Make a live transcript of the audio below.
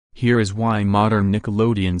Here is why modern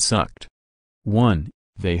Nickelodeon sucked. 1.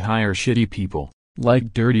 They hire shitty people,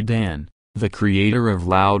 like Dirty Dan, the creator of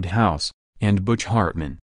Loud House, and Butch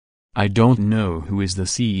Hartman. I don't know who is the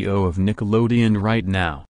CEO of Nickelodeon right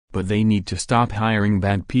now, but they need to stop hiring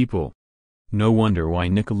bad people. No wonder why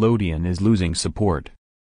Nickelodeon is losing support.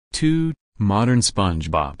 2. Modern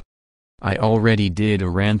SpongeBob. I already did a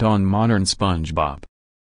rant on modern SpongeBob.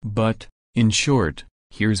 But, in short,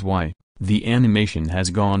 here's why. The animation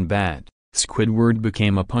has gone bad, Squidward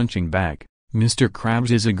became a punching bag, Mr.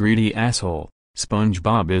 Krabs is a greedy asshole,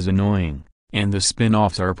 SpongeBob is annoying, and the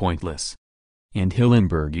spin-offs are pointless. And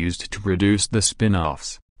Hillenburg used to produce the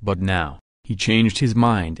spin-offs, but now, he changed his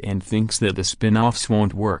mind and thinks that the spin-offs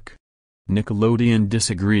won't work. Nickelodeon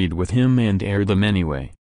disagreed with him and aired them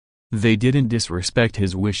anyway. They didn't disrespect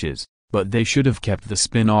his wishes, but they should have kept the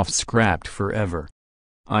spin-offs scrapped forever.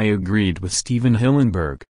 I agreed with Steven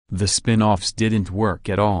Hillenburg, the spin-offs didn't work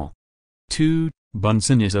at all. 2.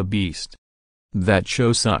 Bunsen is a beast. That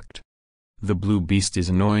show sucked. The Blue Beast is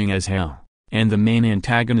annoying as hell, and the main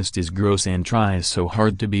antagonist is gross and tries so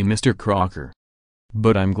hard to be Mr. Crocker.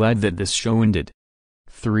 But I'm glad that this show ended.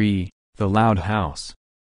 3. The Loud House.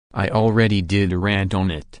 I already did a rant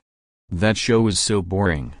on it. That show is so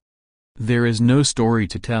boring. There is no story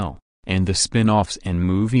to tell, and the spin-offs and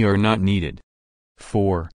movie are not needed.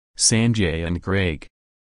 4. Sanjay and Craig.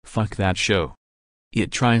 Fuck that show.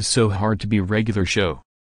 It tries so hard to be regular show.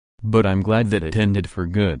 But I'm glad that it ended for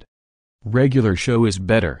good. Regular show is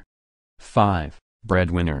better. 5.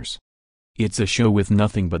 Breadwinners. It's a show with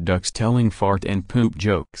nothing but ducks telling fart and poop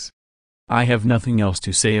jokes. I have nothing else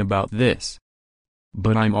to say about this.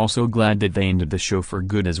 But I'm also glad that they ended the show for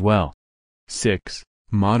good as well. 6.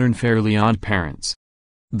 Modern Fairly Odd Parents.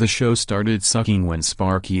 The show started sucking when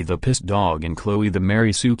Sparky the Pissed Dog and Chloe the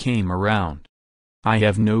Mary Sue came around. I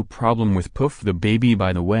have no problem with Puff the Baby,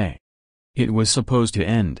 by the way. It was supposed to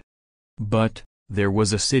end. But, there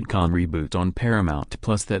was a sitcom reboot on Paramount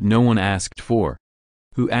Plus that no one asked for.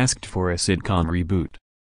 Who asked for a sitcom reboot?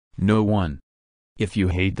 No one. If you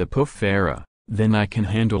hate the Puff era, then I can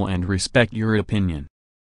handle and respect your opinion.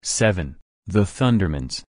 7. The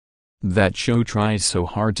Thundermans. That show tries so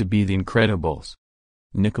hard to be The Incredibles.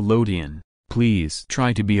 Nickelodeon, please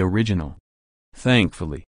try to be original.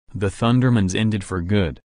 Thankfully, The Thundermans ended for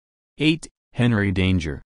good. 8. Henry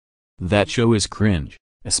Danger. That show is cringe,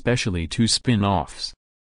 especially 2 spin-offs.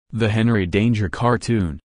 The Henry Danger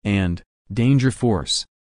cartoon, and Danger Force.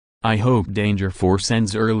 I hope Danger Force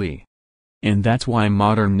ends early. And that's why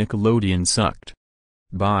modern Nickelodeon sucked.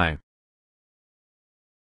 Bye.